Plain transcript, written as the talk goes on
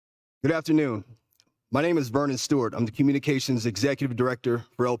Good afternoon. My name is Vernon Stewart. I'm the Communications Executive Director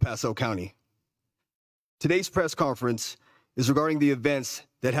for El Paso County. Today's press conference is regarding the events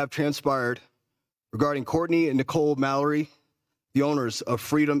that have transpired regarding Courtney and Nicole Mallory, the owners of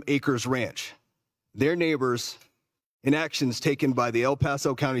Freedom Acres Ranch, their neighbors, and actions taken by the El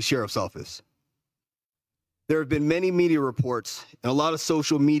Paso County Sheriff's Office. There have been many media reports and a lot of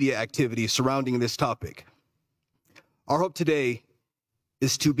social media activity surrounding this topic. Our hope today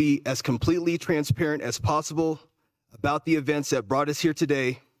is to be as completely transparent as possible about the events that brought us here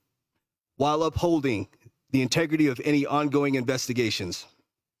today while upholding the integrity of any ongoing investigations.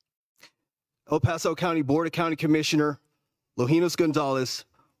 El Paso County Board of County Commissioner Lohinos Gonzalez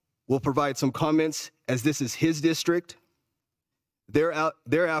will provide some comments as this is his district.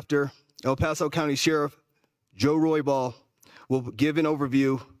 Thereafter, El Paso County Sheriff Joe Roybal will give an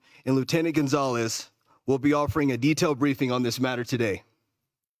overview, and Lieutenant Gonzalez will be offering a detailed briefing on this matter today.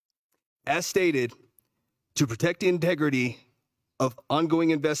 As stated, to protect the integrity of ongoing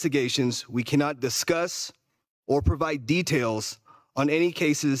investigations, we cannot discuss or provide details on any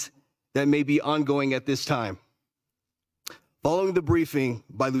cases that may be ongoing at this time. Following the briefing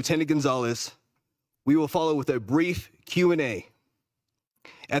by Lieutenant Gonzalez, we will follow with a brief Q&A.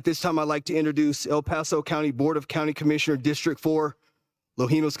 At this time, I'd like to introduce El Paso County Board of County Commissioner District 4,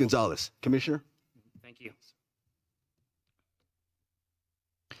 Lohinos Gonzalez. Commissioner. Thank you.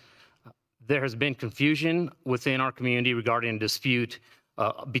 There has been confusion within our community regarding a dispute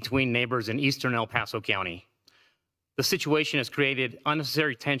between neighbors in eastern El Paso County. The situation has created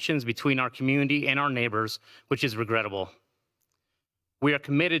unnecessary tensions between our community and our neighbors, which is regrettable. We are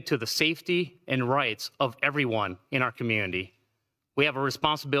committed to the safety and rights of everyone in our community. We have a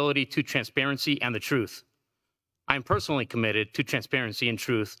responsibility to transparency and the truth. I am personally committed to transparency and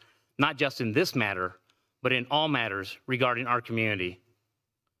truth, not just in this matter, but in all matters regarding our community.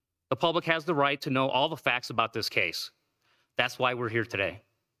 The public has the right to know all the facts about this case. That's why we're here today,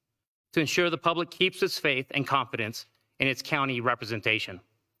 to ensure the public keeps its faith and confidence in its county representation.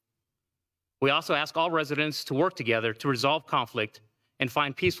 We also ask all residents to work together to resolve conflict and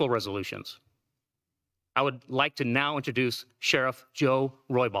find peaceful resolutions. I would like to now introduce Sheriff Joe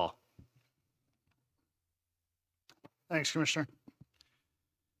Roybal. Thanks, Commissioner.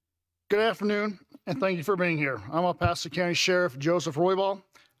 Good afternoon, and thank you for being here. I'm El Paso County Sheriff Joseph Roybal.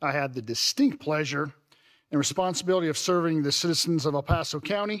 I had the distinct pleasure and responsibility of serving the citizens of El Paso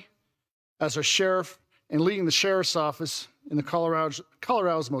County as a sheriff and leading the sheriff's office in the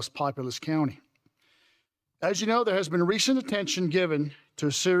Colorado's most populous county. As you know, there has been recent attention given to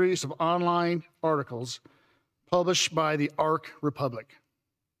a series of online articles published by the ARC Republic.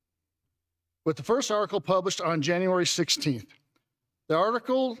 With the first article published on January 16th, the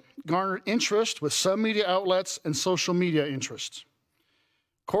article garnered interest with some media outlets and social media interests.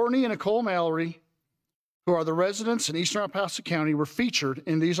 Courtney and Nicole Mallory, who are the residents in eastern El Paso County, were featured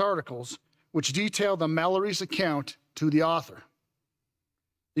in these articles, which detail the Mallory's account to the author.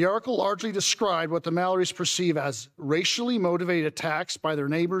 The article largely described what the Mallorys perceive as racially motivated attacks by their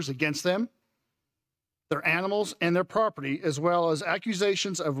neighbors against them, their animals, and their property, as well as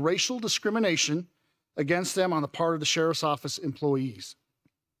accusations of racial discrimination against them on the part of the Sheriff's Office employees.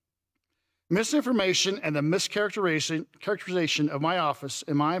 Misinformation and the mischaracterization of my office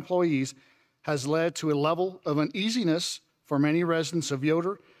and my employees has led to a level of uneasiness for many residents of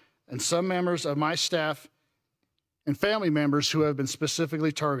Yoder and some members of my staff and family members who have been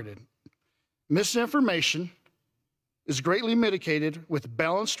specifically targeted. Misinformation is greatly mitigated with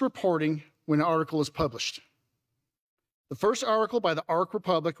balanced reporting when an article is published. The first article by the ARC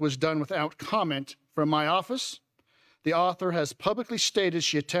Republic was done without comment from my office. The author has publicly stated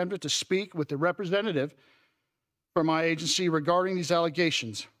she attempted to speak with the representative from my agency regarding these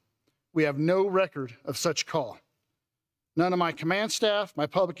allegations. We have no record of such call. None of my command staff, my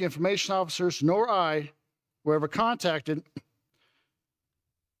public information officers, nor I were ever contacted,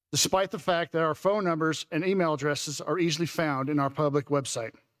 despite the fact that our phone numbers and email addresses are easily found in our public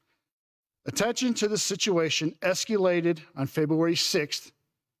website. Attention to this situation escalated on February 6th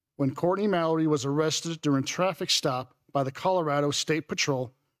when Courtney Mallory was arrested during a traffic stop by the Colorado State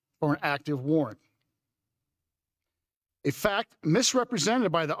Patrol for an active warrant. A fact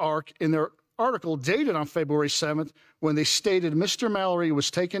misrepresented by the ARC in their article dated on February 7th when they stated Mr. Mallory was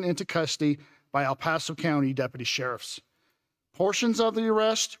taken into custody by El Paso County deputy sheriffs. Portions of the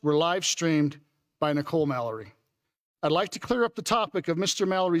arrest were live streamed by Nicole Mallory. I'd like to clear up the topic of Mr.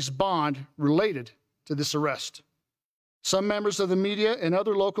 Mallory's bond related to this arrest. Some members of the media and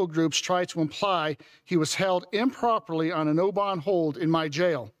other local groups tried to imply he was held improperly on a no-bond hold in my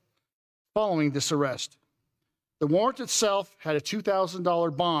jail following this arrest. The warrant itself had a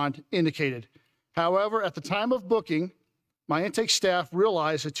 $2,000 bond indicated. However, at the time of booking, my intake staff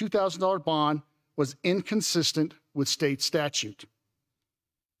realized a $2,000 bond was inconsistent with state statute.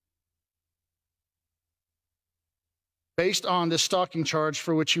 Based on this stalking charge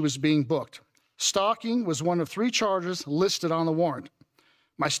for which he was being booked. Stalking was one of 3 charges listed on the warrant.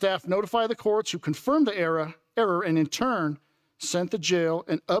 My staff notified the courts, who confirmed the error and in turn sent the jail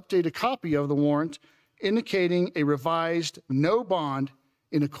an updated copy of the warrant indicating a revised no bond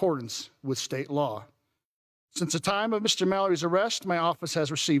in accordance with state law. Since the time of Mr. Mallory's arrest, my office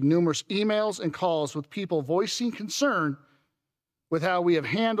has received numerous emails and calls with people voicing concern with how we have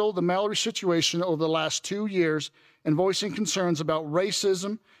handled the Mallory situation over the last 2 years and voicing concerns about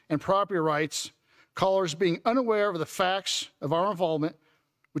racism and property rights, callers being unaware of the facts of our involvement,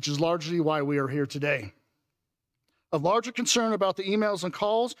 which is largely why we are here today. Of larger concern about the emails and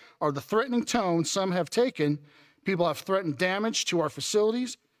calls are the threatening tone some have taken. People have threatened damage to our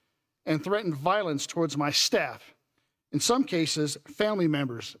facilities and threatened violence towards my staff. In some cases, family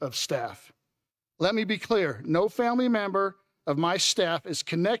members of staff. Let me be clear, no family member of my staff is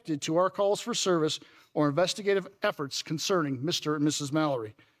connected to our calls for service or investigative efforts concerning Mr. and Mrs.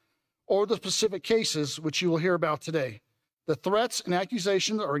 Mallory, or the specific cases which you will hear about today. The threats and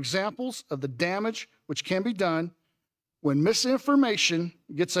accusations are examples of the damage which can be done when misinformation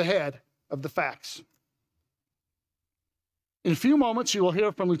gets ahead of the facts. In a few moments, you will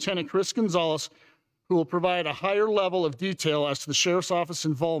hear from Lieutenant Chris Gonzalez, who will provide a higher level of detail as to the Sheriff's Office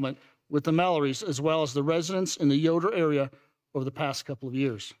involvement with the Mallorys, as well as the residents in the Yoder area over the past couple of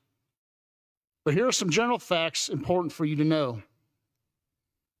years. But here are some general facts important for you to know.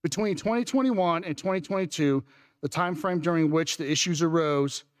 Between 2021 and 2022, the time frame during which the issues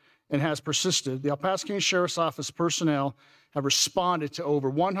arose and has persisted, the El Paso County Sheriff's Office personnel have responded to over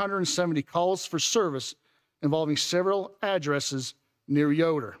 170 calls for service involving several addresses near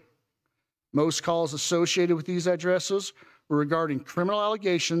Yoder. Most calls associated with these addresses were regarding criminal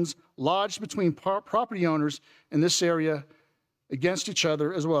allegations lodged between property owners in this area against each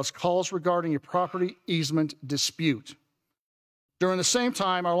other, as well as calls regarding a property easement dispute. During the same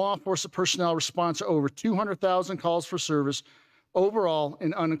time, our law enforcement personnel respond to over 200,000 calls for service overall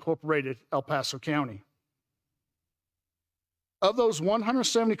in unincorporated El Paso County. Of those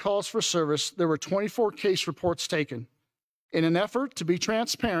 170 calls for service, there were 24 case reports taken. In an effort to be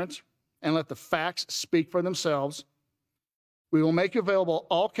transparent and let the facts speak for themselves, we will make available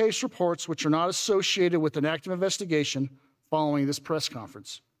all case reports which are not associated with an active investigation following this press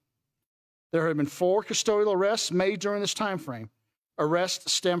conference. There have been 4 custodial arrests made during this time frame.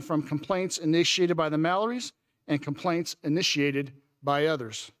 Arrests stem from complaints initiated by the Mallorys and complaints initiated by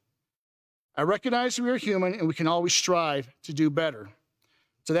others. I recognize we are human and we can always strive to do better.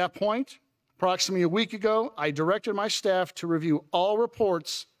 To that point, approximately a week ago, I directed my staff to review all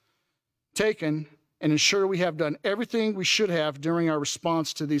reports taken and ensure we have done everything we should have during our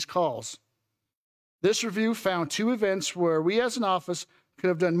response to these calls. This review found 2 events where we as an office could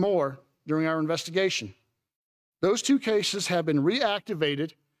have done more during our investigation. Those 2 cases have been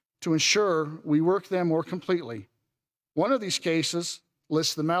reactivated to ensure we work them more completely. One of these cases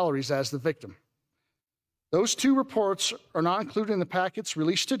lists the Mallorys as the victim. Those 2 reports are not included in the packets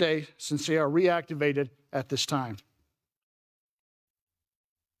released today since they are reactivated at this time.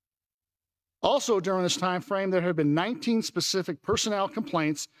 Also during this time frame, there have been 19 specific personnel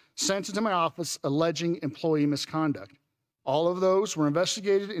complaints sent into my office alleging employee misconduct. All of those were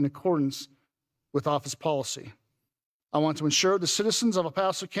investigated in accordance with office policy. I want to ensure the citizens of El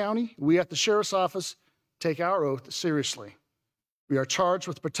Paso County, we at the Sheriff's Office, take our oath seriously. We are charged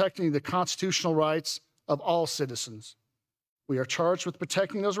with protecting the constitutional rights of all citizens. We are charged with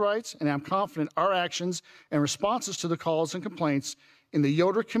protecting those rights, and I'm confident our actions and responses to the calls and complaints in the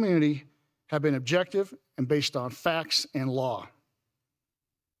Yoder community have been objective and based on facts and law,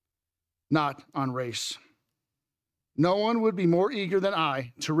 not on race. No one would be more eager than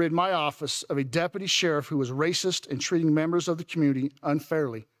I to rid my office of a deputy sheriff who was racist and treating members of the community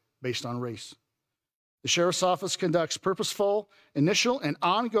unfairly based on race. The Sheriff's Office conducts purposeful, initial, and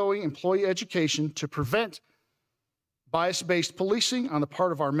ongoing employee education to prevent bias-based policing on the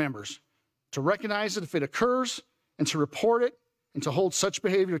part of our members, to recognize it if it occurs, and to report it, and to hold such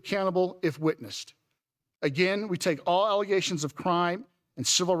behavior accountable if witnessed. Again, we take all allegations of crime and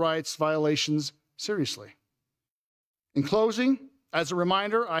civil rights violations seriously. In closing, as a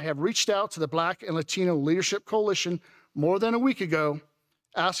reminder, I have reached out to the Black and Latino Leadership Coalition more than a week ago,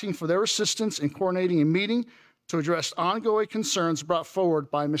 asking for their assistance in coordinating a meeting to address ongoing concerns brought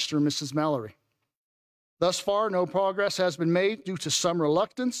forward by Mr. and Mrs. Mallory. Thus far, no progress has been made due to some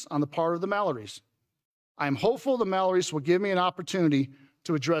reluctance on the part of the Mallorys. I am hopeful the Mallorys will give me an opportunity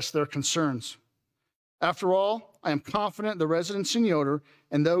to address their concerns. After all, I am confident the residents in Yoder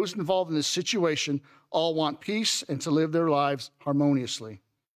and those involved in this situation all want peace and to live their lives harmoniously.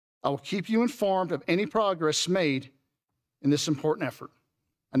 I will keep you informed of any progress made in this important effort.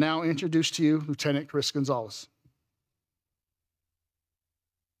 I now introduce to you Lieutenant Chris Gonzalez.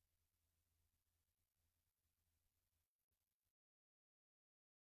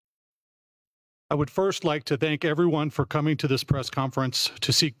 I would first like to thank everyone for coming to this press conference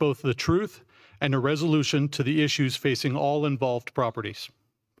to seek both the truth and a resolution to the issues facing all involved parties.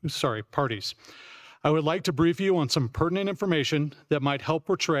 I would like to brief you on some pertinent information that might help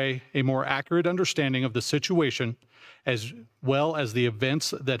portray a more accurate understanding of the situation as well as the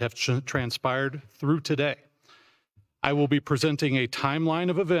events that have transpired through today. I will be presenting a timeline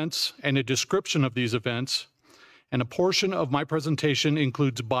of events and a description of these events, and a portion of my presentation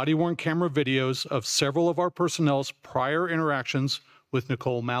includes body-worn camera videos of several of our personnel's prior interactions with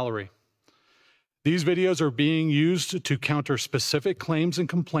Nicole Mallory. These videos are being used to counter specific claims and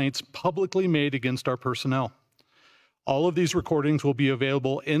complaints publicly made against our personnel. All of these recordings will be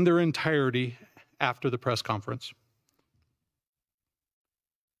available in their entirety after the press conference.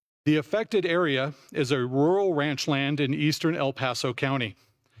 The affected area is a rural ranch land in eastern El Paso County.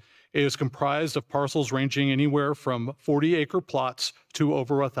 It is comprised of parcels ranging anywhere from 40-acre plots to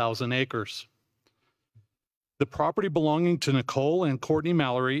over 1,000 acres. The property belonging to Nicole and Courtney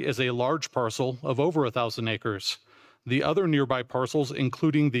Mallory is a large parcel of over 1,000 acres. The other nearby parcels,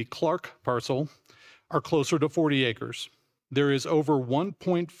 including the Clark parcel, are closer to 40 acres. There is over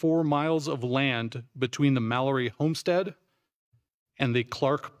 1.4 miles of land between the Mallory homestead and the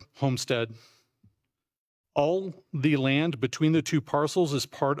Clark homestead. All the land between the two parcels is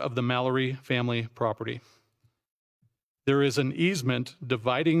part of the Mallory family property. There is an easement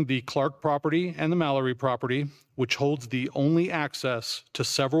dividing the Clark property and the Mallory property, which holds the only access to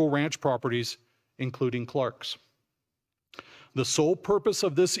several ranch properties, including Clark's. The sole purpose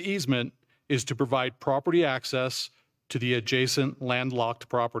of this easement is to provide property access to the adjacent landlocked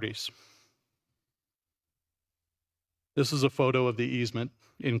properties. This is a photo of the easement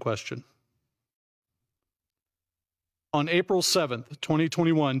in question. On April 7th,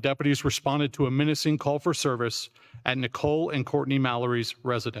 2021, deputies responded to a menacing call for service at Nicole and Courtney Mallory's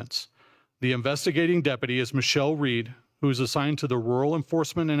residence. The investigating deputy is Michelle Reed, who is assigned to the Rural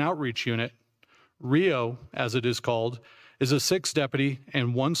Enforcement and Outreach Unit. RIO, as it is called, is a 6th deputy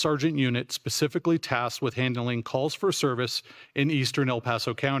and 1 sergeant unit specifically tasked with handling calls for service in eastern El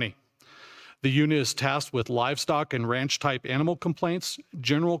Paso County. The unit is tasked with livestock and ranch-type animal complaints,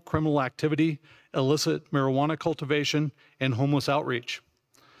 general criminal activity, illicit marijuana cultivation, and homeless outreach.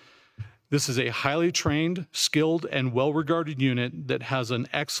 This is a highly trained, skilled, and well-regarded unit that has an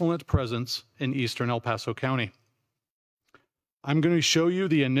excellent presence in eastern El Paso County. I'm going to show you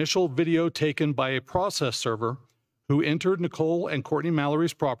the initial video taken by a process server who entered Nicole and Courtney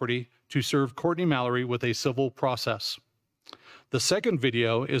Mallory's property to serve Courtney Mallory with a civil process. The second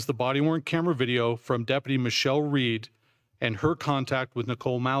video is the body-worn camera video from Deputy Michelle Reed and her contact with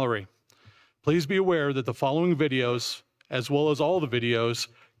Nicole Mallory. Please be aware that the following videos, as well as all the videos,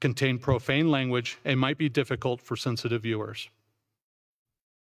 contain profane language and might be difficult for sensitive viewers.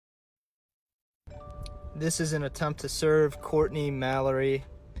 This is an attempt to serve Courtney Mallory.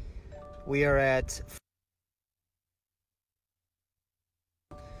 We are at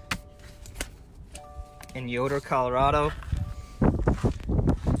in Yoder, Colorado.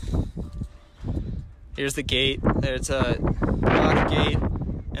 Here's the gate. There's a lock gate,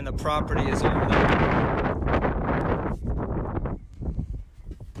 and the property is over there.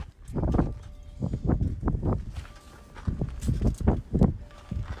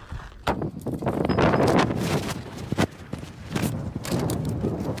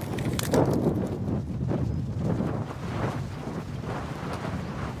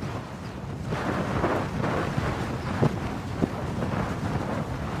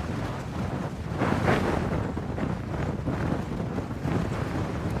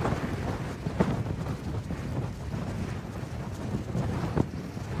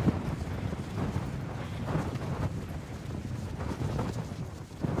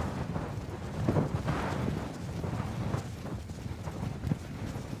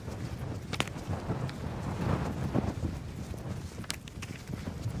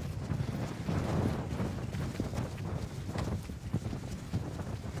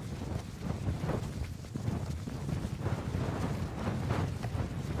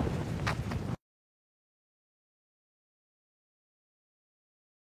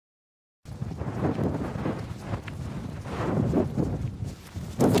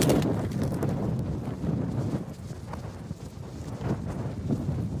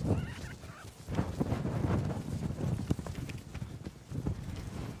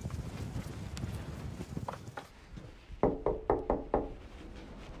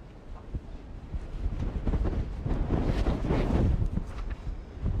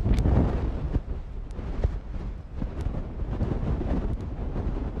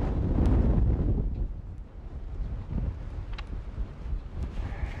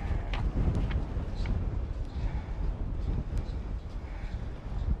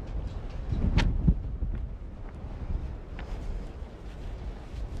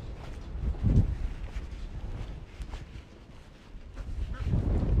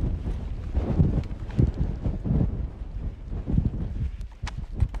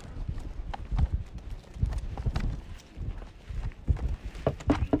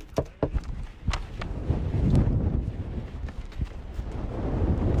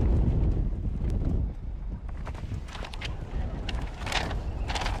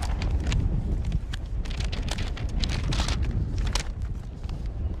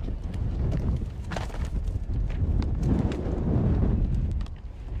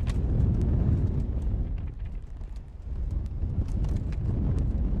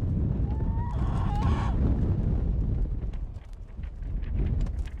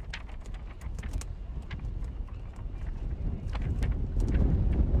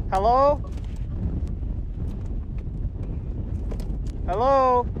 Hello?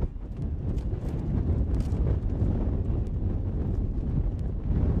 Hello?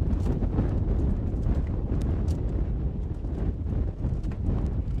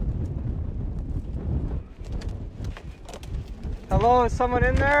 Hello, is someone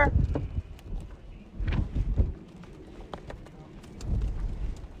in there?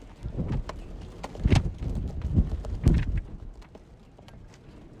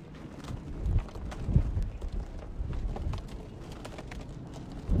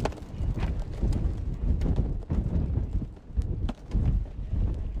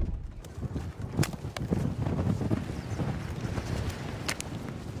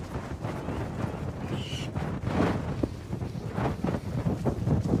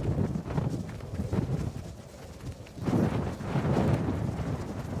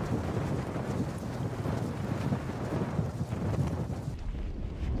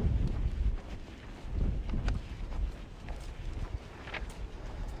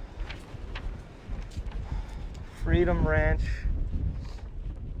 Freedom Ranch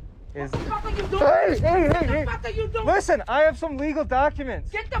is. What the fuck are you doing? Hey! What the fuck are you doing? Listen, I have some legal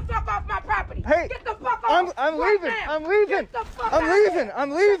documents. Get the fuck off my property. Hey, get the fuck off. I'm right leaving. now. I'm leaving. Get the fuck I'm out leaving. Of I'm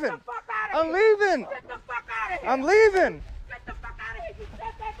here. leaving. Get the fuck out of I'm here. leaving. Get the fuck out of here. I'm leaving. Get the fuck out of here. You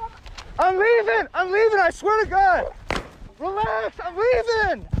step back on my... I'm leaving. I'm leaving. I swear to God. Relax. I'm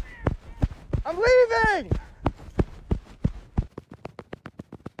leaving. I'm leaving.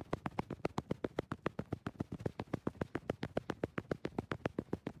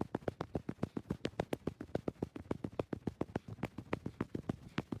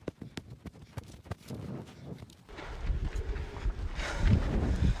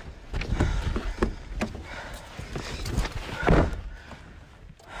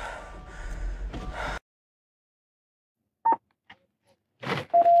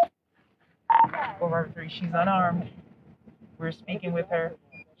 Over 3, she's unarmed. We're speaking with her.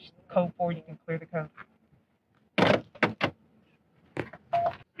 Code 4, you can clear the code.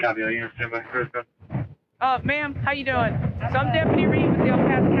 Copy, are you in standby? Ma'am, how you doing? So I'm Deputy Reed with the El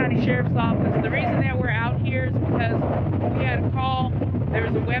Paso County Sheriff's Office. The reason that we're out here is because we had a call, there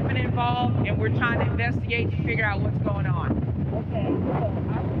was a weapon involved, and we're trying to investigate to figure out what's going on. Okay, so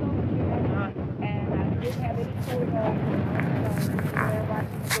I was over here, and I didn't have any clothes on. They're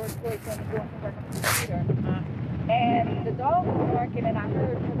watching the door closed and doing some work on the computer. And the dog was barking, and I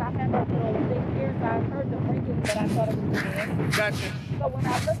heard, because I have a little thick ears, I heard the breaking, but I thought it was men. Gotcha. So when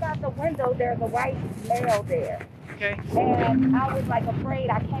I look out the window, there's a white male there. Okay. And I was like afraid.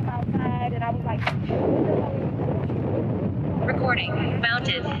 I came outside, and I was like, recording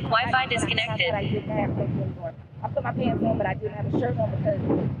mounted. Wi-Fi disconnected. I didn't have clothes on. I put my pants on, but I didn't have a shirt on because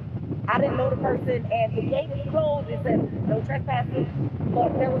I didn't know the person, and the gate is closed. It says no trespassing,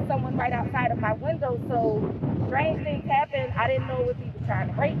 but there was someone right outside of my window, so strange things happened. I didn't know if he was trying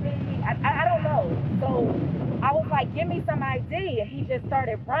to rape me. I don't know. So I was like, give me some ID, and he just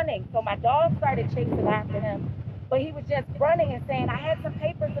started running. So my dog started chasing after him, but he was just running and saying, I had some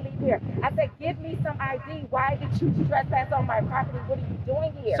papers to leave here. I said, give me some ID. Why did you trespass on my property? What are you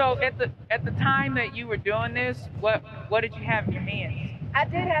doing here? So at the time that you were doing this, what did you have in your hands? I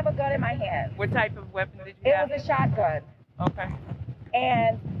did have a gun in my hand. What type of weapon did you have? It was a shotgun. Okay.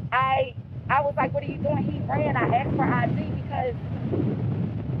 And I was like, what are you doing? He ran. I asked for ID because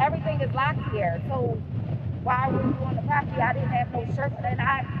everything is locked here. So why were you on the property? I didn't have no shirt. And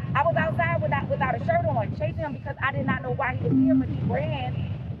I was outside without a shirt on, chasing him because I did not know why he was here, but he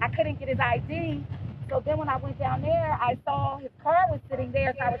ran. I couldn't get his ID. So then when I went down there, I saw his car was sitting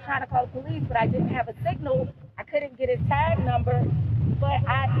there, so I was trying to call the police, but I didn't have a signal. I couldn't get his tag number, but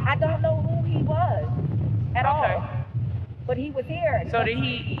I don't know who he was at all. But he was here. So did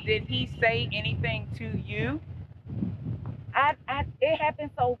he say anything to you? It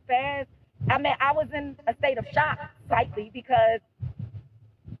happened so fast. I mean, I was in a state of shock slightly because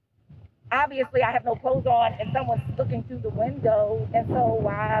obviously I have no clothes on and someone's looking through the window, and so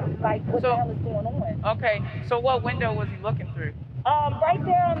I'm like, what the hell is going on? Okay, so what window was he looking through? Right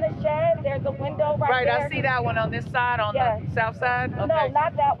there on the shed, there's a window right there. Right, I see that one on this side, on the south side? Okay. No,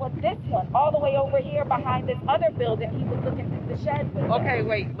 not that one, this one. All the way over here behind this other building, he was looking through the shed window. Okay,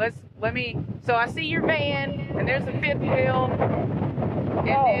 wait, so I see your van, and there's a fifth wheel,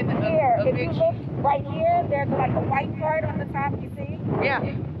 and then if you look right here, there's like a white part on the top, you see? Yeah.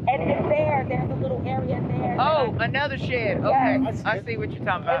 And it's there's a little area there. Oh, another shed. Okay, yes. I see what you're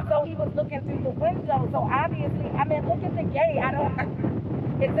talking about. And so he was looking through the window. So obviously, I mean, look at the gate.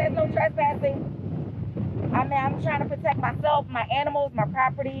 It says no trespassing. I mean, I'm trying to protect myself, my animals, my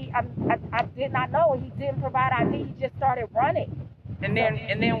property. I did not know. He didn't provide ID. He just started running. And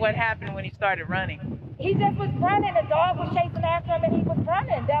then what happened when he started running? He just was running. The dog was chasing after him, and he was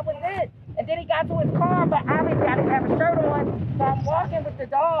running. That was it. And then he got to his car, but obviously I didn't have a shirt on, so I'm walking with the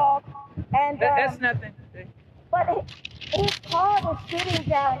dog. And that's nothing. But his car was sitting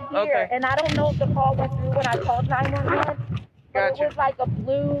down here, Okay. and I don't know if the call went through when I called 911. But Gotcha. it was like a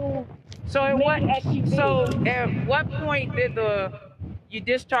blue. So at SUV. what point did you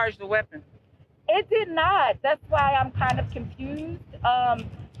discharge the weapon? It did not. That's why I'm kind of confused.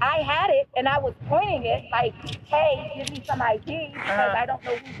 I had it and I was pointing it like, hey, give me some ID because I don't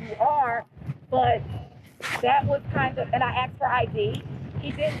know who you are. But that was kind of, and I asked for ID.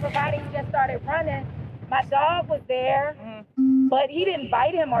 He didn't provide it. He just started running. My dog was there, but he didn't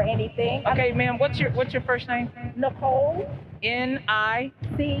bite him or anything. Okay, ma'am, what's your first name? Nicole. N-I-C-O-L-E.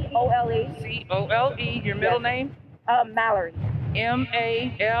 C-O-L-E. Your middle name? Mallory.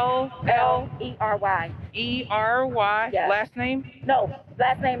 M-A-L-L-E-R-Y. E-R-Y. Yes. Last name? No,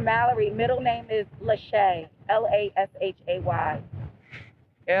 last name Mallory. Middle name is Lashey. L-A-S-H-A-Y.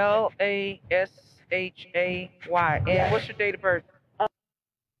 L-A-S-H-A-Y. And Yes. what's your date of birth?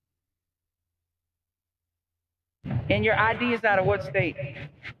 And your ID is out of what state?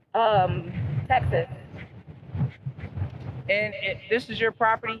 Texas. And this is your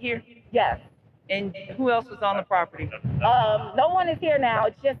property here? Yes. And who else is on the property? No one is here now.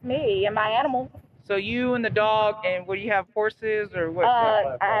 It's just me and my animals. So you and the dog, and what do you have, horses or what?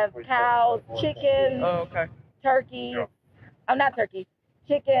 I have cows, chickens, turkeys. Oh, not turkeys.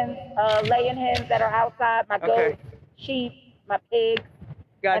 Chickens, laying hens that are outside. My goats, sheep, my pigs.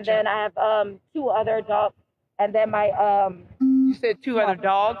 Gotcha. And then I have 2 other dogs. And then my You said 2 other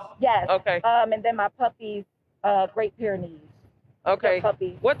dogs? Yes. Okay. And then my puppies, Great Pyrenees. Okay.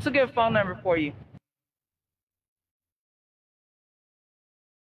 Puppies. What's a good phone number for you?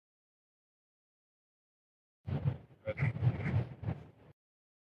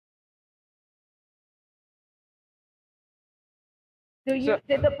 Did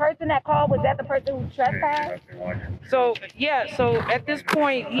the person that called, was that the person who trespassed? So at this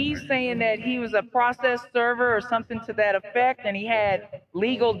point, he's saying that he was a process server or something to that effect, and he had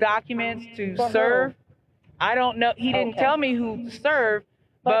legal documents to serve. I don't know. He didn't tell me who to serve.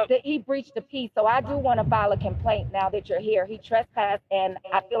 But he breached the peace, so I do want to file a complaint now that you're here. He trespassed, and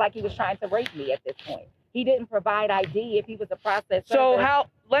I feel like he was trying to rape me at this point. He didn't provide ID if he was a process server. So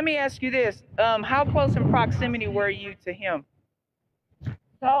let me ask you this. How close in proximity were you to him?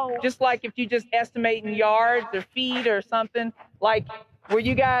 So just like if you just estimating yards or feet or something, like were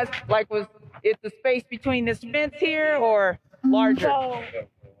you guys was it the space between this fence here or larger? So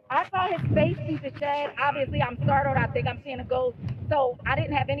I saw his face through the shed. Obviously, I'm startled. I think I'm seeing a ghost. So I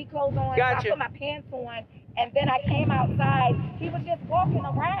didn't have any clothes on. Gotcha. So I put my pants on, and then I came outside. He was just walking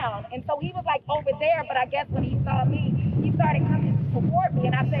around, and so he was like over there. But I guess when he saw me, he started coming toward me,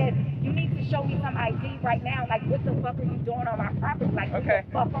 and I said, "You need to show me some ID right now. Like, what the fuck are you doing on my property? Like, what the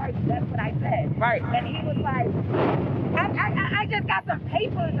fuck are you?" That's what I said. Right. And he was like, I just got some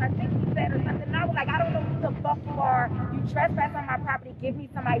papers, I think he said, or something. And I was like, I don't know who the fuck you are. You trespass on my property. Give me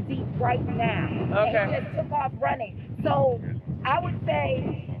some ID right now. Okay. And he just took off running. So I would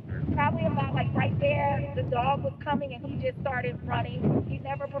say probably about like right there, the dog was coming and he just started running. He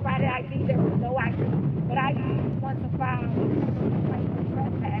never provided ID. There was no ID. But I want to file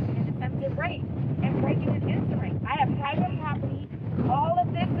trespass and attempted rape and breaking and entering. I have private property. All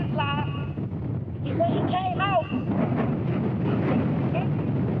of this is locked. When he came out, so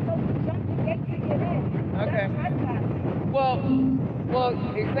he jumped the gate to get in. Okay. Well,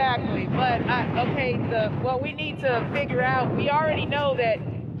 exactly. But what we need to figure out, we already know that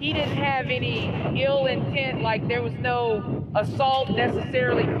he didn't have any ill intent, like there was no assault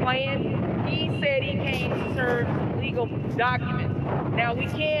necessarily planned. He said he came to serve legal documents. Now we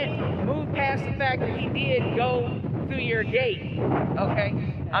can't move past the fact that he did go through your gate. Okay?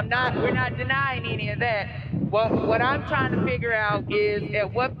 We're not denying any of that. What I'm trying to figure out is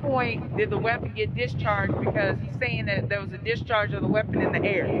at what point did the weapon get discharged, because he's saying that there was a discharge of the weapon in the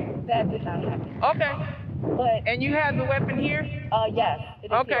air. That did not happen. Okay. But and you have the weapon here? Yes. It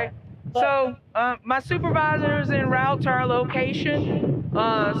is okay. here. So my supervisor is en route to our location.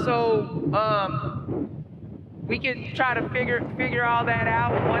 We could try to figure all that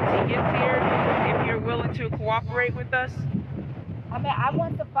out once he gets here, if you're willing to cooperate with us. I mean, I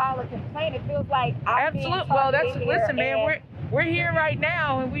want to file a complaint. It feels like I'm absolutely. Well, listen, man. We're here right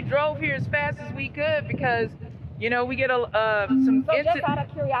now, and we drove here as fast as we could because, we get some. So just out of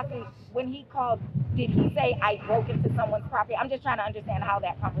curiosity, when he called, did he say I broke into someone's property? I'm just trying to understand how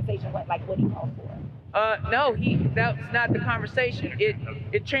that conversation went, like what he called for. No, that was not the conversation.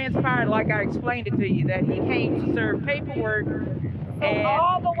 It transpired like I explained it to you, that he came to serve paperwork So And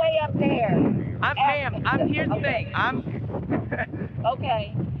all the way up there. Here's the thing.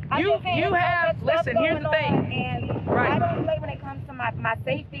 Okay. Listen, here's the thing. And Right. I don't play when it comes to my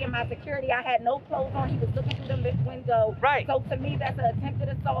safety and my security. I had no clothes on. He was looking through the window. Right. So to me, that's an attempted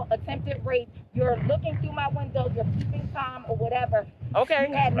assault, attempted rape. You're looking through my window. You're keeping calm or whatever. Okay.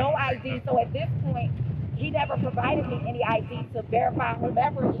 You had no ID. So at this point, he never provided me any ID to verify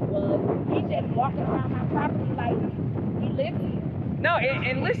whoever he was. He just walking around my property like he lives here. No,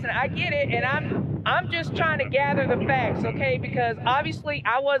 and listen, I get it, and I'm just trying to gather the facts, okay? Because obviously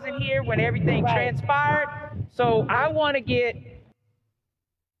I wasn't here when everything transpired, so I want to get.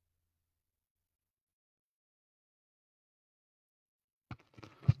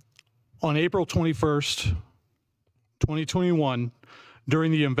 On April 21st, 2021,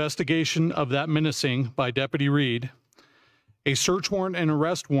 during the investigation of that menacing by Deputy Reed, a search warrant and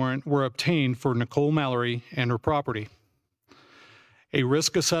arrest warrant were obtained for Nicole Mallory and her property. A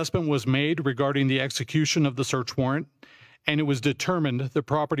risk assessment was made regarding the execution of the search warrant, and it was determined the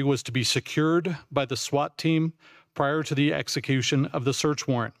property was to be secured by the SWAT team prior to the execution of the search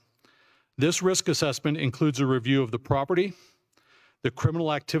warrant. This risk assessment includes a review of the property, the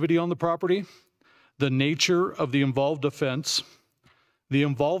criminal activity on the property, the nature of the involved offense, the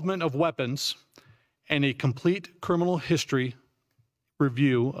involvement of weapons, and a complete criminal history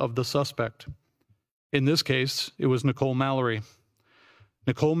review of the suspect. In this case, it was Nicole Mallory.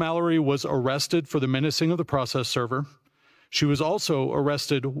 Nicole Mallory was arrested for the menacing of the process server. She was also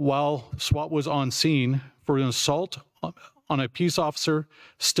arrested while SWAT was on scene for an assault on a peace officer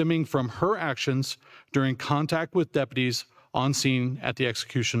stemming from her actions during contact with deputies on scene at the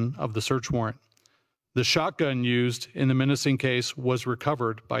execution of the search warrant. The shotgun used in the menacing case was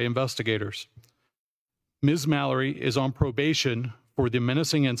recovered by investigators. Ms. Mallory is on probation for the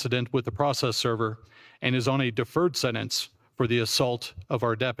menacing incident with the process server and is on a deferred sentence for the assault of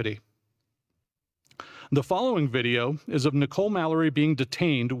our deputy. The following video is of Nicole Mallory being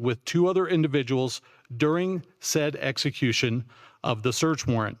detained with two other individuals during said execution of the search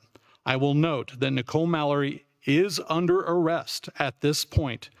warrant. I will note that Nicole Mallory is under arrest at this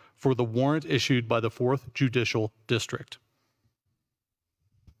point for the warrant issued by the 4th Judicial District.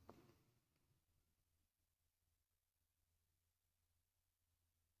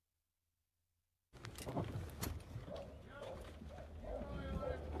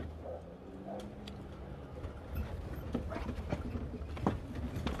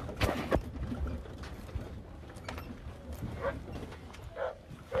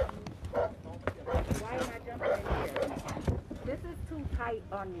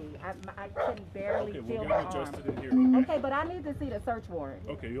 On me. I can barely feel my arm. In here, okay, but I need to see the search warrant.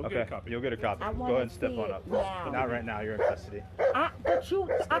 Okay, you'll get a copy. You'll get a copy. I Go ahead and step on up. Now. Not right now. You're in custody. I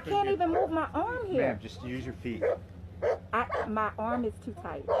can't even move my arm here. Ma'am, just use your feet. My arm is too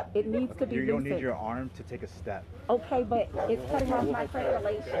tight. It needs to be loosened. You don't need your arm to take a step. Okay, but it's cutting off my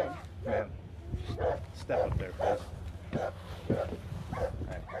circulation. Ma'am, step up there, please.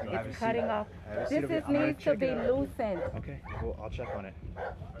 Right, it's cutting off. This needs to be loosened. Okay, well, I'll check on it.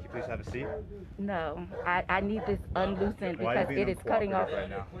 Can you please have a seat? No, I need this unloosened because it is cutting off. Right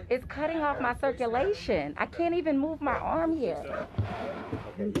now? It's cutting off my circulation. I can't even move my arm here.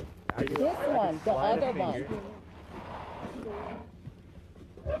 Okay. This one, the other one.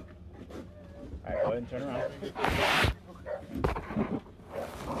 All right, go ahead and turn around.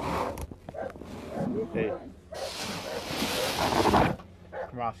 Hey.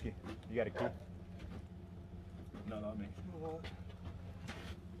 Komrovsky, you got a key? No, not me.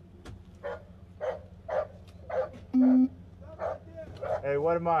 Hey,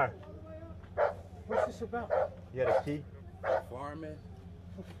 what am I? What's this about? You got a key? Farming.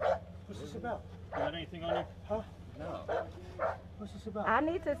 What's this about? You got anything on you? Huh? No. What's this about? I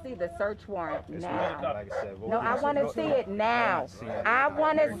need to see the search warrant now. Like I said, no, I want to see it now. I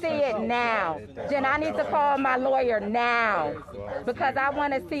want to see it now. Then I need to call my lawyer now because I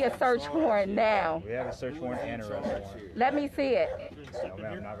want to see a search warrant now. We have a search warrant and a arrest warrant. Let me see it. No,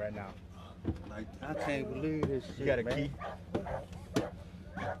 ma'am, not right now. I can't believe this shit, You got a man. key?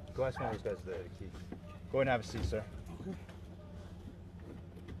 Go ask one of those guys the key. Go ahead and have a seat, sir.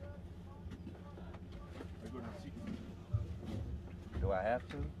 Do I have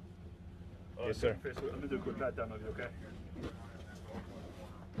to? Yes, sir. Let me do a quick pat down of you, okay?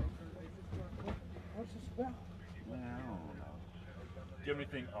 What's this about? Man, I don't know. Do you have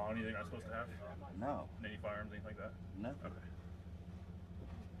anything on you that you're not supposed to have? No. Any firearms, anything like that? No. Okay.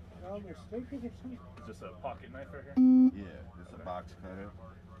 Y'all mistaken or something? Is this a pocket knife right here? Yeah, it's a box cutter.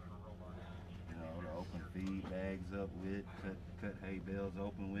 You know, to open feed bags up with, cut hay bales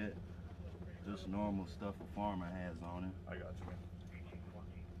open with. Just normal stuff a farmer has on him. I got you, man.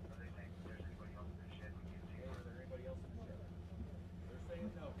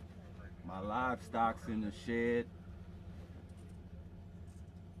 My livestock's in the shed.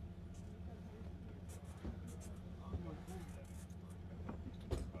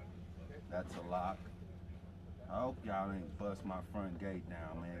 That's a lock. I hope y'all ain't bust my front gate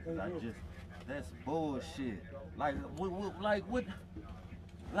down, man, cause that's bullshit. Like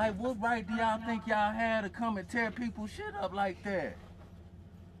what right do y'all think y'all had to come and tear people's shit up like that?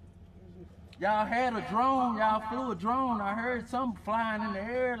 Y'all had a drone, y'all flew a drone. I heard something flying in the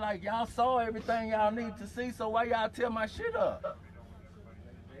air, like y'all saw everything y'all need to see, so why y'all tear my shit up?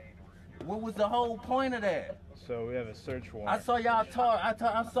 What was the whole point of that? So we have a search warrant. I saw y'all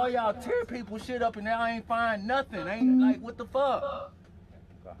I saw y'all tear people's shit up and now I ain't find nothing. Ain't like, what the fuck?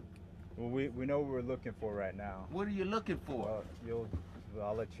 Okay. Well, we know what we're looking for right now. What are you looking for? Well,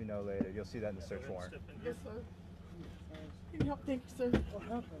 I'll let you know later. You'll see that in the search warrant. Yes, sir. Can you help? Thank you, sir.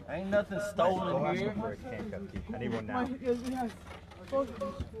 Ain't nothing stolen Go ask here. them for a handcuff key. I need one now. Yes, yes.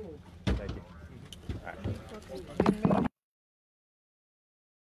 Thank you. All right.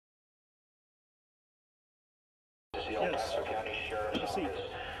 Yes. Have a seat.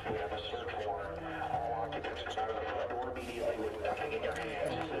 We have a search warrant. All occupants come out of the front door immediately with nothing in your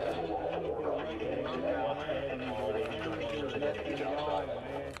hands. This is a lawful reading now, and all the instructions and deputies outside.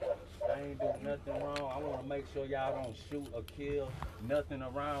 I ain't do nothing wrong. I want to make sure y'all don't shoot or kill nothing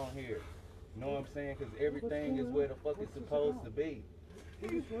around here. You know what I'm saying? Because everything is where the fuck it's supposed to be.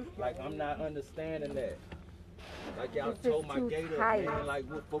 Like, I'm not understanding that. Like y'all told my gator, man, like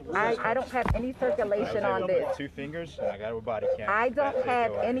what? I don't have any circulation on this. 2 fingers, and I got a body cam. I don't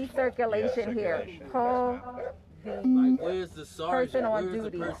have any circulation here. Call like, where's the sergeant? person on Where's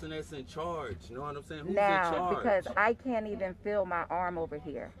duty the person that's in charge? You know what I'm saying? Who's in now, charge? because I can't even feel my arm over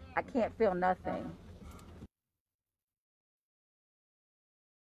here. I can't feel nothing.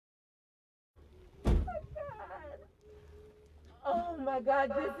 Oh my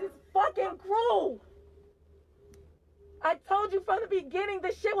God, this is fucking cruel. I told you from the beginning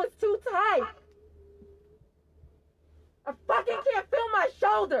the shit was too tight. I fucking can't feel my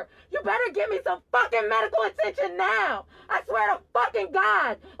shoulder. You better give me some fucking medical attention now. I swear to fucking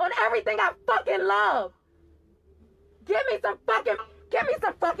God on everything I fucking love. Give me some fucking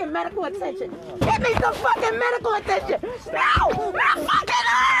medical attention. Give me some fucking medical attention. No! My fucking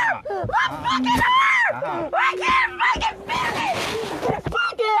arm! My fucking arm! I can't fucking feel it! It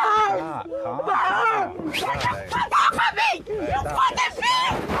fucking hurts! My arm! Get the fuck off of me! You fucking feel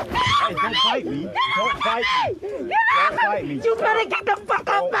it! Hey, don't fight me! Don't fight me! Don't fight me! You better get the fuck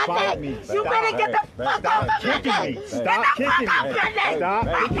off my neck! You better get the fuck off of my neck! Stop kicking me! Stop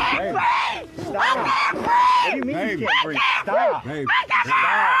kicking me! I can't breathe! Stop! I can't breathe! What do you mean you can't breathe? Stop!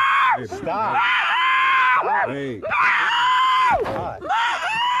 Stop! Stop! Stop! Move! God.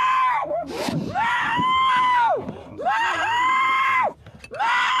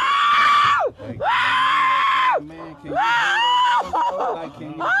 Man, can you like, can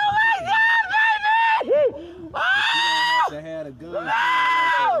you? Oh my God, baby! You don't have to have a gun.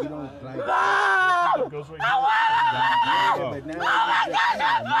 You don't like. But now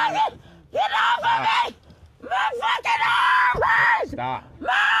get off of me! My fucking arm hurts! Stop!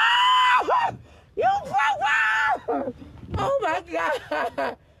 Move! You broke my arm! Oh my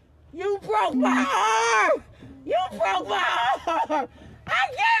God! You broke my arm! You broke my arm! I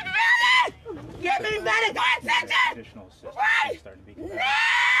can't feel it! Give me medical attention! Right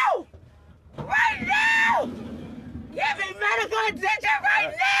now! Right now! Give me medical attention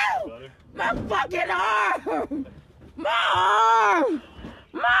right now! My fucking arm! My arm!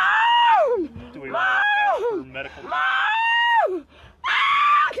 My arm! Do we want to ask for medical? Mom!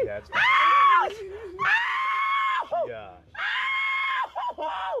 Ouch! That's Ouch! Ow! Yeah.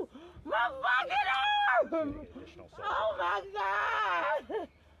 Ow! My fucking arm! Oh my God!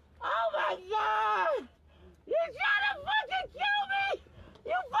 Oh my God! You trying to fucking kill me!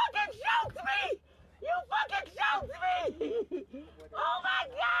 You fucking choked me! You fucking choked me! Oh my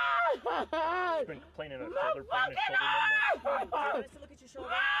God! He's been complaining of My shoulder pain and fucking shoulder numbness. arm! Do you want us to look at your shoulder?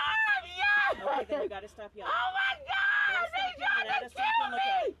 Mom, yes! Okay, then you gotta stop yelling. Oh my God! They trying to kill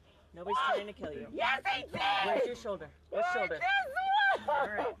me! Nobody's trying to kill you. Yes, he did! Where's your shoulder? What shoulder? This one! All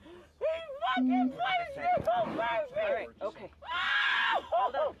right. He fucking punched me so perfect! All right, okay. Ow!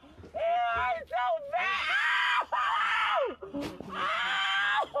 Hold on. It hurts so bad! Ow!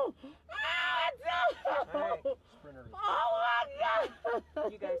 Ow! Ow! Oh my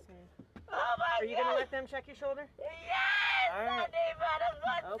God! You guys can. Oh my Are you God! gonna let them check your shoulder? Yes! All right. I need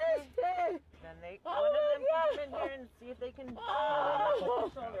medical attention! Then Oh one of them my can come in God. here and see if they can. Oh! Check your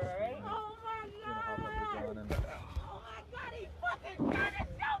shoulder, all right? Oh my God! Oh my God! He fucking tried to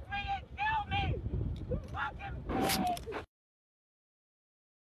choke me and kill me! You fucking pig!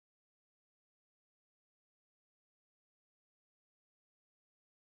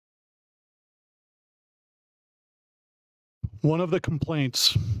 One of the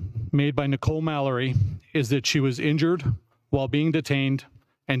complaints made by Nicole Mallory is that she was injured while being detained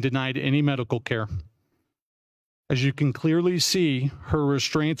and denied any medical care. As you can clearly see, her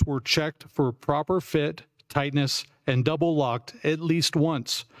restraints were checked for proper fit, tightness, and double locked at least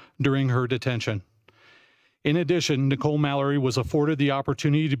once during her detention. In addition, Nicole Mallory was afforded the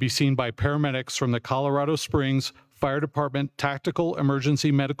opportunity to be seen by paramedics from the Colorado Springs Fire Department Tactical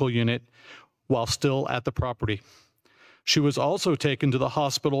Emergency Medical Unit while still at the property. She was also taken to the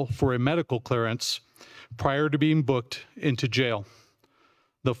hospital for a medical clearance prior to being booked into jail.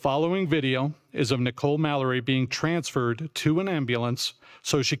 The following video is of Nicole Mallory being transferred to an ambulance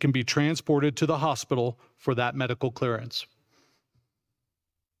so she can be transported to the hospital for that medical clearance.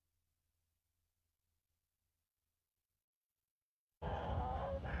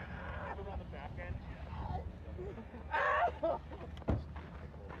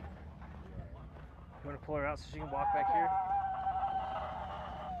 You want to pull her out so she can walk back here?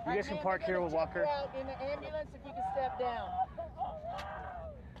 You guys can park here, we'll walk her. Out in the ambulance, if you can step down.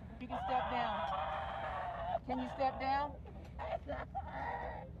 You can step down. Can you step down?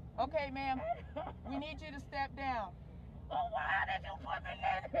 Okay, ma'am. We need you to step down. Well, why did you put me in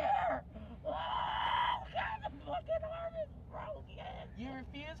here? Oh, God, the fucking arm is broken. You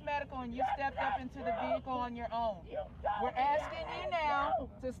refused medical and you stepped up into the vehicle on your own. We're asking you now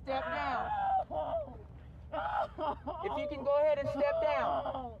to step down. If you can go ahead and step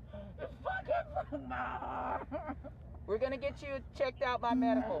down. We're going to get you checked out by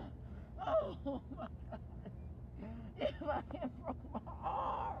medical.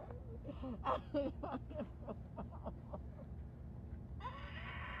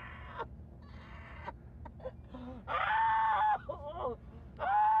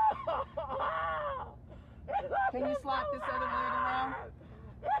 Can you slap this other leg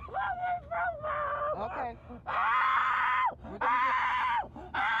around? Okay. We're gonna get...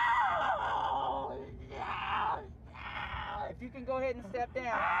 If you can go ahead and step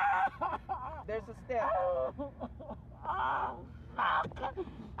down. There's a step.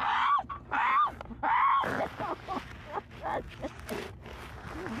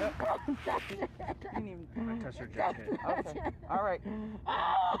 Touch her jacket. Okay. All right.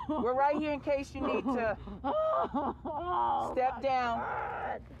 We're right here in case you need to step down.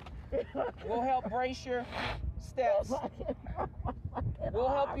 We'll help brace your steps. We'll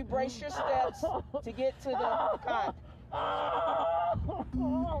help you brace your steps to get to the cot.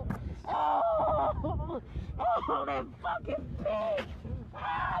 Oh, that fucking pig!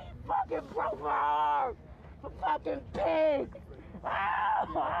 Ah, you fucking broke my arm! The fucking pig!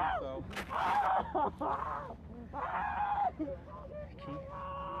 I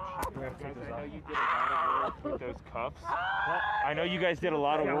know you did a lot of work with those cuffs. I know you guys did a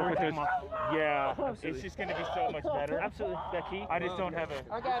lot of work with those. Yeah, Absolutely. it's just going to be so much better. Absolutely, Becky. I just don't have a.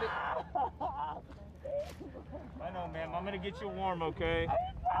 I got it. I know, ma'am. I'm going to get you warm, okay?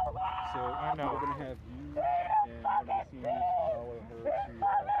 So I know we're going to have you and one of the seniors follow her to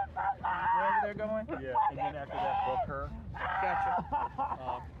Wherever they're going? yeah, and then after that, book her. Gotcha.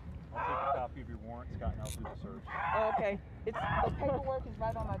 I'll take a copy of your warrant, Scott, and I'll do the search. Oh, okay. The paperwork is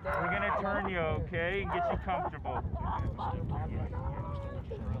right on my desk. We're going to turn you, okay, and get you comfortable. I appreciate it.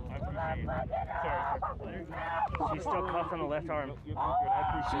 Sorry. She's still cuffed on the left arm. She's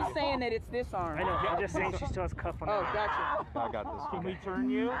saying that it's this arm. I know, I'm just saying she still has cuff on her Oh, arm. gotcha. I got this. Can we turn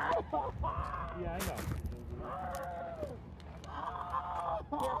you? Yeah, I know.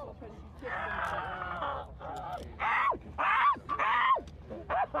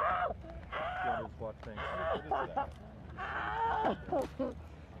 Yeah, just watch things.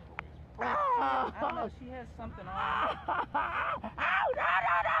 I don't know, she has something on.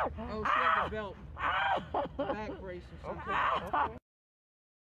 Oh, she has a belt. Back brace or something.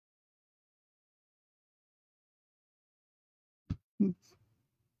 Okay.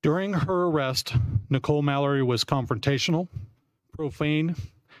 During her arrest, Nicole Mallory was confrontational, profane,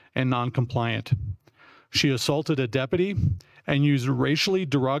 and non-compliant. She assaulted a deputy and used racially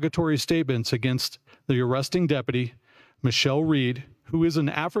derogatory statements against the arresting deputy, Michelle Reed, who is an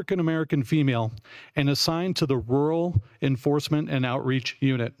African-American female and assigned to the Rural Enforcement and Outreach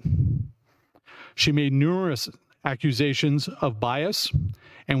Unit. She made numerous accusations of bias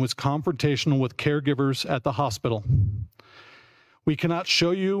and was confrontational with caregivers at the hospital. We cannot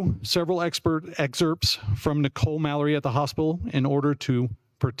show you several excerpts from Nicole Mallory at the hospital in order to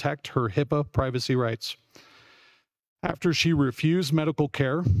protect her HIPAA privacy rights. After she refused medical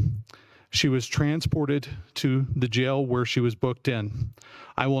care, she was transported to the jail where she was booked in.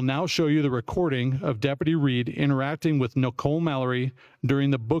 I will now show you the recording of Deputy Reed interacting with Nicole Mallory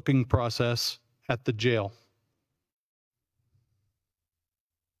during the booking process at the jail.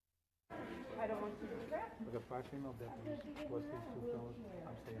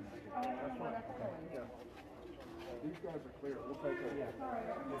 these guys are clear. We'll take it. Yeah.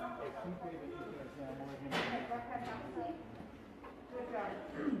 Good job.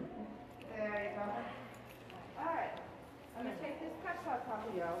 There you go. All right. I'm going to take this cup off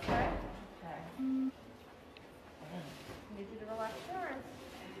of you, okay? Okay. Need you to relax your arms.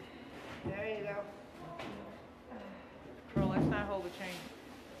 There you go. Girl, let's not hold the chain.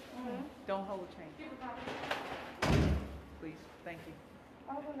 Don't hold the chain. Please, thank you.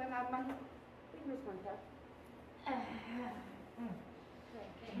 Oh, well, then my fingers went up. Thank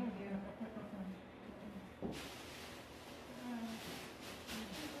you.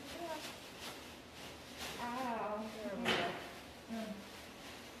 Ow. There we go.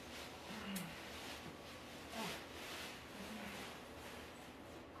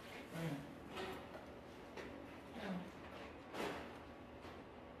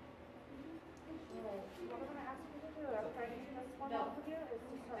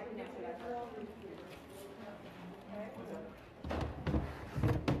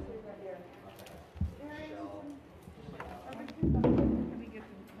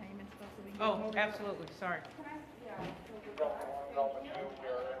 Oh, absolutely, sorry.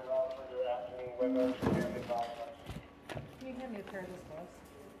 Can you hand me a pair of those gloves?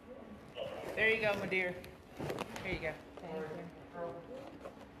 There you go, my dear. Here you go. Thank you.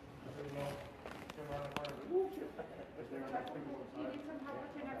 You need some help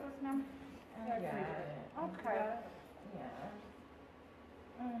with your necklace, ma'am? Yeah. Okay. Yeah.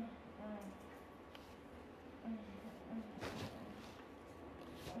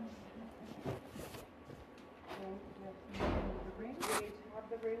 The ring? Do you have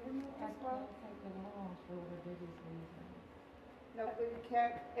the ring removed as well? No, but you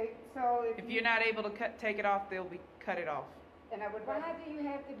can't, so If you're not able to cut it off, they'll cut it off. And I would Why do you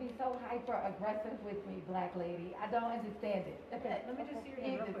have to be so hyper aggressive with me, black lady? I don't understand it. Okay, let me just see your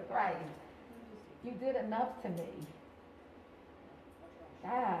hand real quick. Christ. You did enough to me.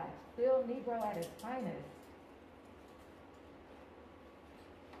 God, still Negro at his finest.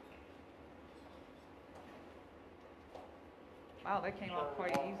 Wow, that came off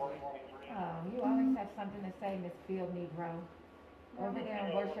quite easily. Oh, you always have something to say, Miss Field Negro. Over there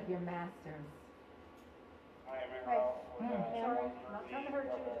and worship your masters. Sorry, not trying to hurt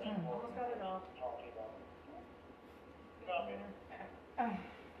you, almost got it off. There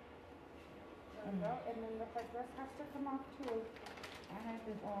we go, and then the dress has to come off too. I had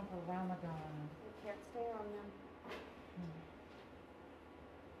this on for Ramadan. You can't stay on them.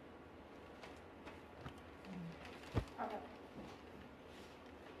 Okay.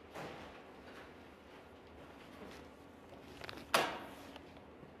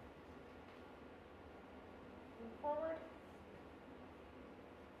 Move forward.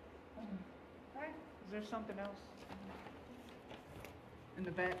 Okay. Is there something else? In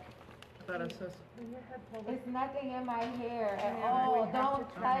the back? I thought I saw some. There's nothing in my hair at all. Don't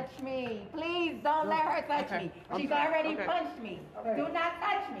touch me. Please don't let her touch me. She's already punched me. Do not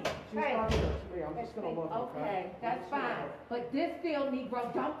touch me. Hey. I'm just gonna look. Okay, that's fine. But this Field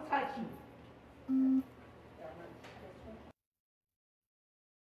Negro, don't touch me.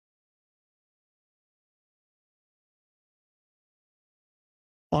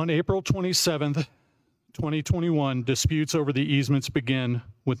 On April 27th, 2021, disputes over the easements begin,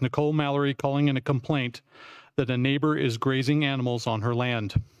 with Nicole Mallory calling in a complaint that a neighbor is grazing animals on her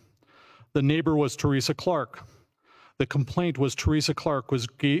land. The neighbor was Teresa Clark. The complaint was Teresa Clark was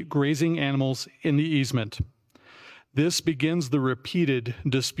grazing animals in the easement. This begins the repeated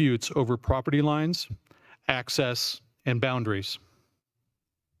disputes over property lines, access, and boundaries.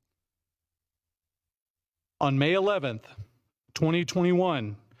 On May 11th,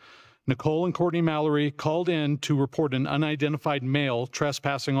 2021, Nicole and Courtney Mallory called in to report an unidentified male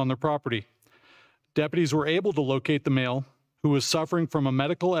trespassing on their property. Deputies were able to locate the male, who was suffering from a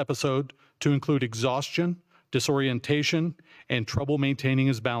medical episode to include exhaustion, disorientation, and trouble maintaining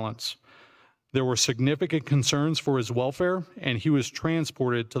his balance. There were significant concerns for his welfare, and he was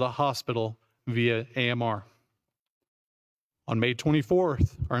transported to the hospital via AMR. On May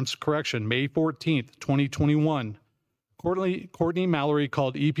 14th, May 2021, Courtney Mallory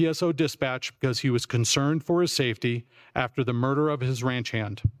called EPSO dispatch because he was concerned for his safety after the murder of his ranch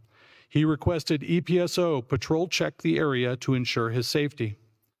hand. He requested EPSO patrol check the area to ensure his safety.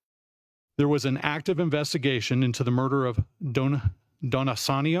 There was an active investigation into the murder of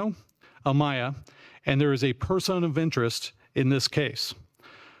Donasanio Amaya, and there is a person of interest in this case.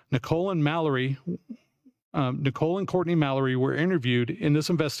 Nicole and Courtney Mallory were interviewed in this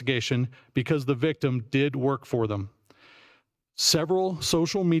investigation because the victim did work for them. Several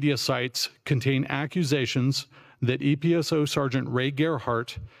social media sites contain accusations that EPSO Sergeant Ray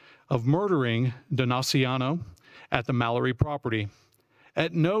Gerhart of murdering Donaciano at the Mallory property.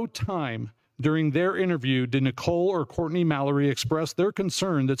 At no time during their interview did Nicole or Courtney Mallory express their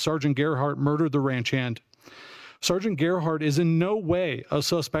concern that Sergeant Gerhardt murdered the ranch hand. Sergeant Gerhardt is in no way a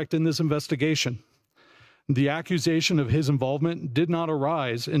suspect in this investigation. The accusation of his involvement did not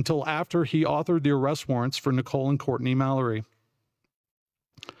arise until after he authored the arrest warrants for Nicole and Courtney Mallory.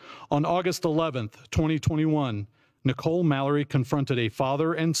 On August 11th, 2021, Nicole Mallory confronted a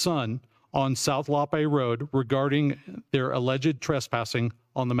father and son on South Loppe Road regarding their alleged trespassing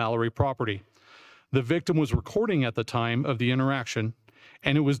on the Mallory property. The victim was recording at the time of the interaction,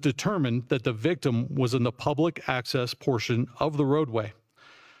 and it was determined that the victim was in the public access portion of the roadway.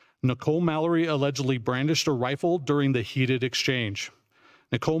 Nicole Mallory allegedly brandished a rifle during the heated exchange.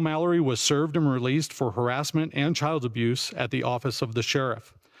 Nicole Mallory was served and released for harassment and child abuse at the office of the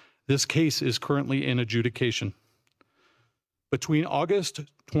sheriff. This case is currently in adjudication. Between August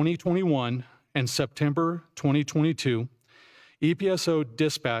 2021 and September 2022, EPSO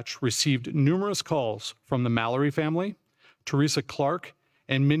dispatch received numerous calls from the Mallory family, Teresa Clark,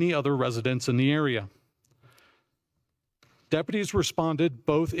 and many other residents in the area. Deputies responded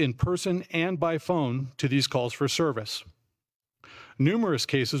both in person and by phone to these calls for service. Numerous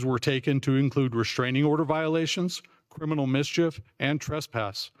cases were taken to include restraining order violations, criminal mischief, and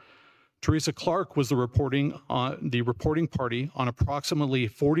trespass. Teresa Clark was the reporting party on approximately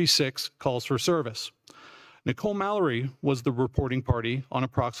 46 calls for service. Nicole Mallory was the reporting party on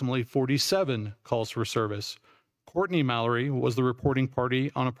approximately 47 calls for service. Courtney Mallory was the reporting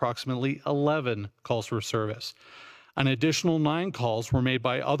party on approximately 11 calls for service. An additional 9 calls were made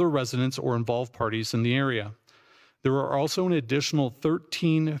by other residents or involved parties in the area. There are also an additional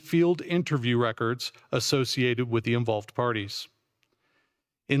 13 field interview records associated with the involved parties.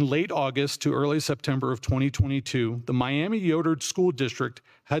 In late August to early September of 2022, the Miami-Yoder School District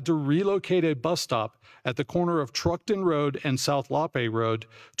had to relocate a bus stop at the corner of Truckton Road and South Loppe Road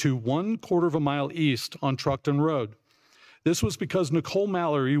to 1/4 mile east on Truckton Road. This was because Nicole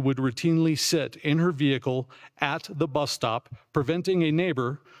Mallory would routinely sit in her vehicle at the bus stop, preventing a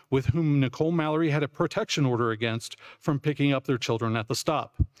neighbor with whom Nicole Mallory had a protection order against from picking up their children at the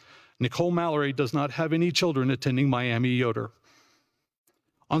stop. Nicole Mallory does not have any children attending Miami-Yoder.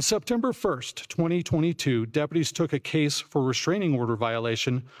 On September 1st, 2022, deputies took a case for restraining order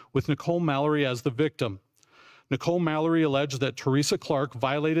violation with Nicole Mallory as the victim. Nicole Mallory alleged that Teresa Clark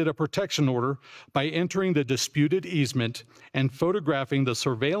violated a protection order by entering the disputed easement and photographing the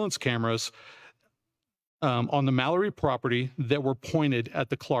surveillance cameras on the Mallory property that were pointed at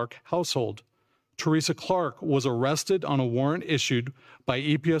the Clark household. Teresa Clark was arrested on a warrant issued by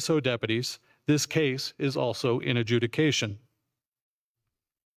EPSO deputies. This case is also in adjudication.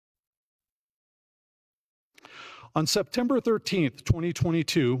 On September 13th,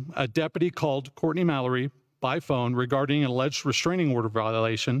 2022, a deputy called Courtney Mallory by phone regarding an alleged restraining order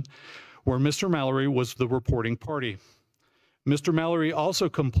violation where Mr. Mallory was the reporting party. Mr. Mallory also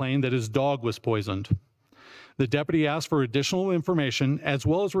complained that his dog was poisoned. The deputy asked for additional information as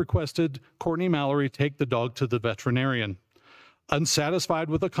well as requested Courtney Mallory take the dog to the veterinarian. Unsatisfied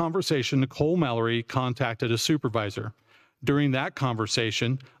with the conversation, Nicole Mallory contacted a supervisor. During that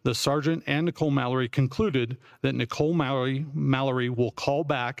conversation, the sergeant and Nicole Mallory concluded that Nicole Mallory will call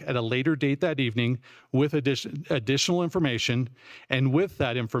back at a later date that evening with additional information, and with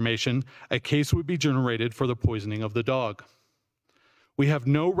that information, a case would be generated for the poisoning of the dog. We have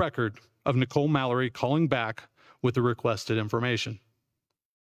no record of Nicole Mallory calling back with the requested information.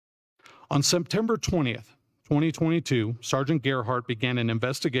 On September 20th, 2022, Sergeant Gerhardt began an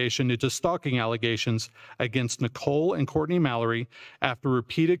investigation into stalking allegations against Nicole and Courtney Mallory after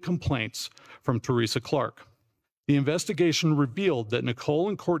repeated complaints from Teresa Clark. The investigation revealed that Nicole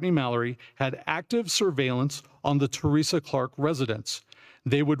and Courtney Mallory had active surveillance on the Teresa Clark residence.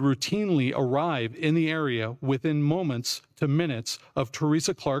 They would routinely arrive in the area within moments to minutes of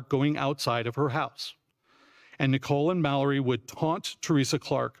Teresa Clark going outside of her house. And Nicole and Mallory would taunt Teresa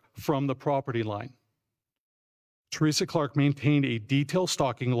Clark from the property line. Teresa Clark maintained a detailed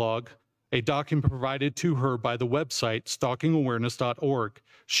stalking log, a document provided to her by the website stalkingawareness.org.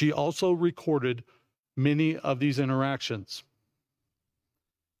 She also recorded many of these interactions.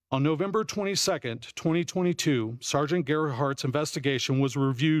 On November 22nd, 2022, Sergeant Gerhardt's investigation was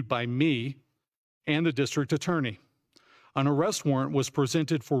reviewed by me and the district attorney. An arrest warrant was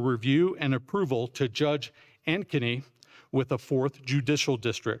presented for review and approval to Judge Ankeny with the 4th Judicial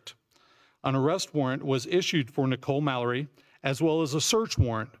District. An arrest warrant was issued for Nicole Mallory, as well as a search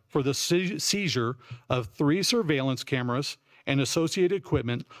warrant for the seizure of 3 surveillance cameras and associated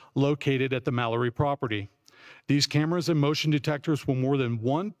equipment located at the Mallory property. These cameras and motion detectors were more than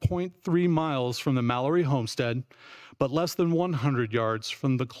 1.3 miles from the Mallory homestead, but less than 100 yards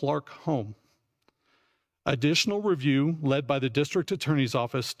from the Clark home. Additional review led the district attorney's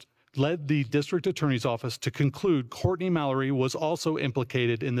office to conclude Courtney Mallory was also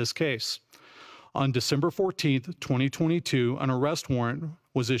implicated in this case. On December 14th, 2022, an arrest warrant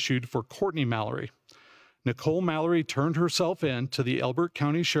was issued for Courtney Mallory. Nicole Mallory turned herself in to the Elbert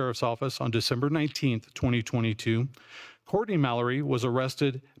County Sheriff's Office on December 19th, 2022. Courtney Mallory was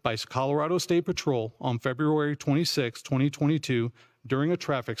arrested by Colorado State Patrol on February 26, 2022 during a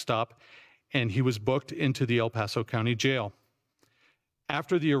traffic stop, and he was booked into the El Paso County Jail.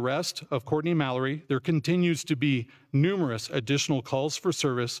 After the arrest of Courtney Mallory, there continues to be numerous additional calls for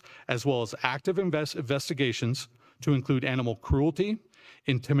service, as well as active investigations to include animal cruelty,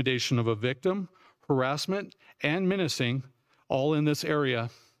 intimidation of a victim, harassment, and menacing, all in this area.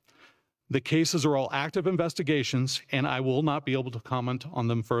 The cases are all active investigations, and I will not be able to comment on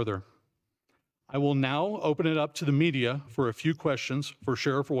them further. I will now open it up to the media for a few questions for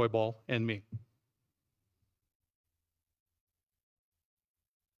Sheriff Roybal and me.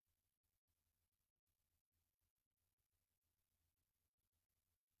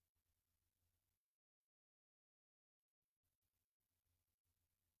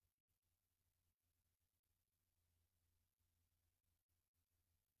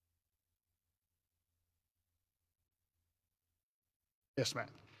 Yes, ma'am.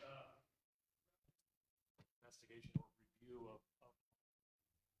 Investigation or review of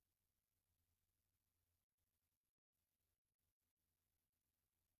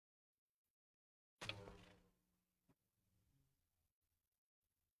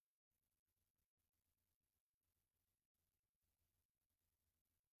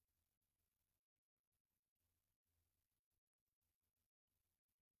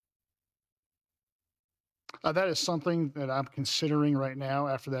That is something that I'm considering right now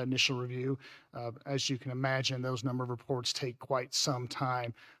after that initial review. As you can imagine, those number of reports take quite some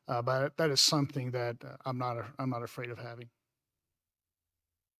time, but that is something that I'm not afraid of having.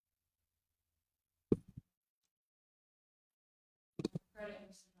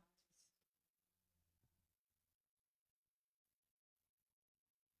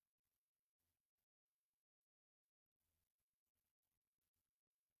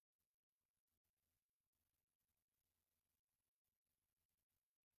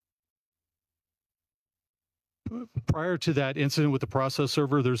 Prior to that incident with the process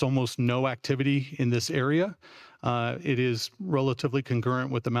server, there's almost no activity in this area. It is relatively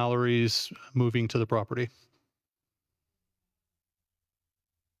concurrent with the Mallorys moving to the property.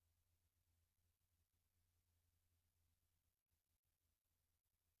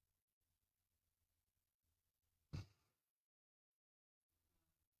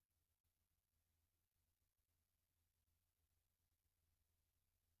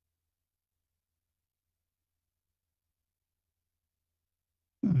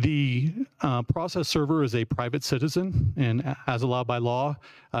 The process server is a private citizen, and as allowed by law,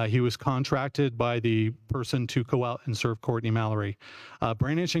 he was contracted by the person to go out and serve Courtney Mallory.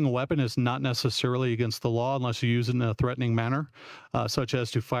 Brandishing a weapon is not necessarily against the law unless you use it in a threatening manner, such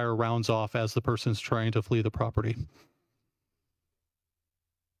as to fire rounds off as the person's trying to flee the property.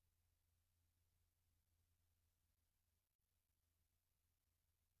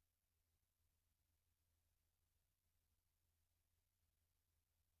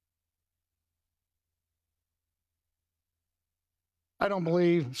 I don't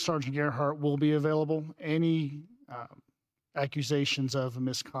believe Sergeant Gerhardt will be available. Any accusations of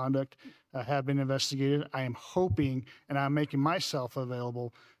misconduct have been investigated. I am hoping, and I'm making myself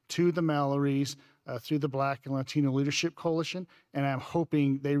available to the Mallorys through the Black and Latino Leadership Coalition, and I'm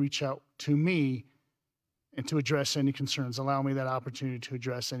hoping they reach out to me and to address any concerns, allow me that opportunity to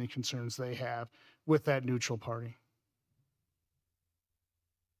address any concerns they have with that neutral party.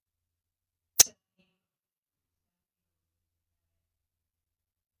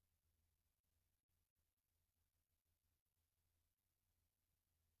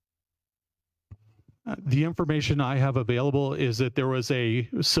 The information I have available is that there was a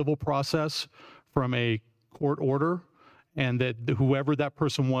civil process from a court order, and that whoever that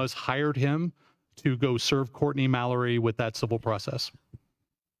person was hired him to go serve Courtney Mallory with that civil process.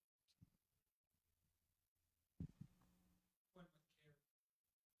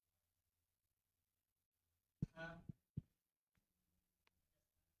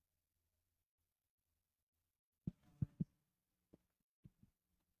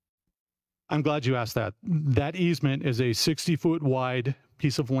 I'm glad you asked that. That easement is a 60-foot wide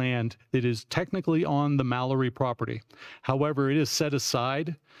piece of land that is technically on the Mallory property. However, it is set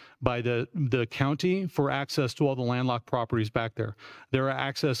aside by the county for access to all the landlocked properties back there. There are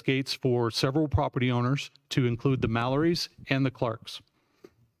access gates for several property owners, to include the Mallorys and the Clarks.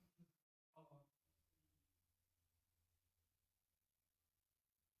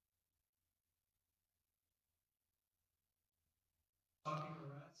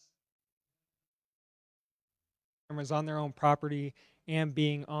 Cameras on their own property and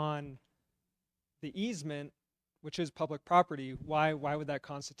being on the easement, which is public property, why would that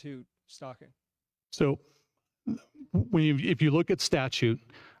constitute stalking? So if you look at statute,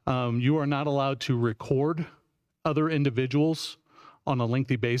 you are not allowed to record other individuals on a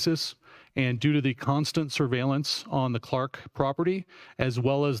lengthy basis. And due to the constant surveillance on the Clark property, as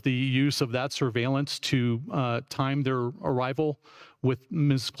well as the use of that surveillance to time their arrival with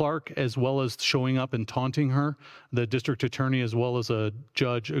Ms. Clark, as well as showing up and taunting her, the district attorney as well as a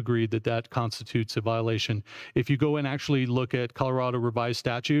judge agreed that that constitutes a violation. If you go and actually look at Colorado revised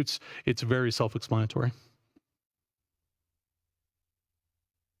statutes, it's very self-explanatory.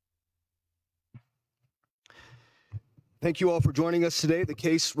 Thank you all for joining us today. The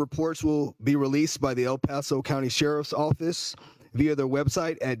case reports will be released by the El Paso County Sheriff's Office via their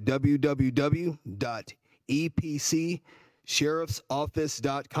website at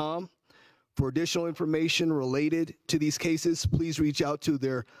www.epcsheriffsoffice.com. For additional information related to these cases, please reach out to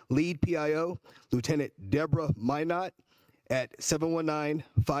their lead PIO, Lieutenant Deborah Minot, at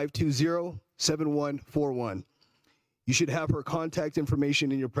 719-520-7141. You should have her contact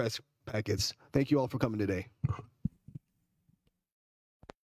information in your press packets. Thank you all for coming today.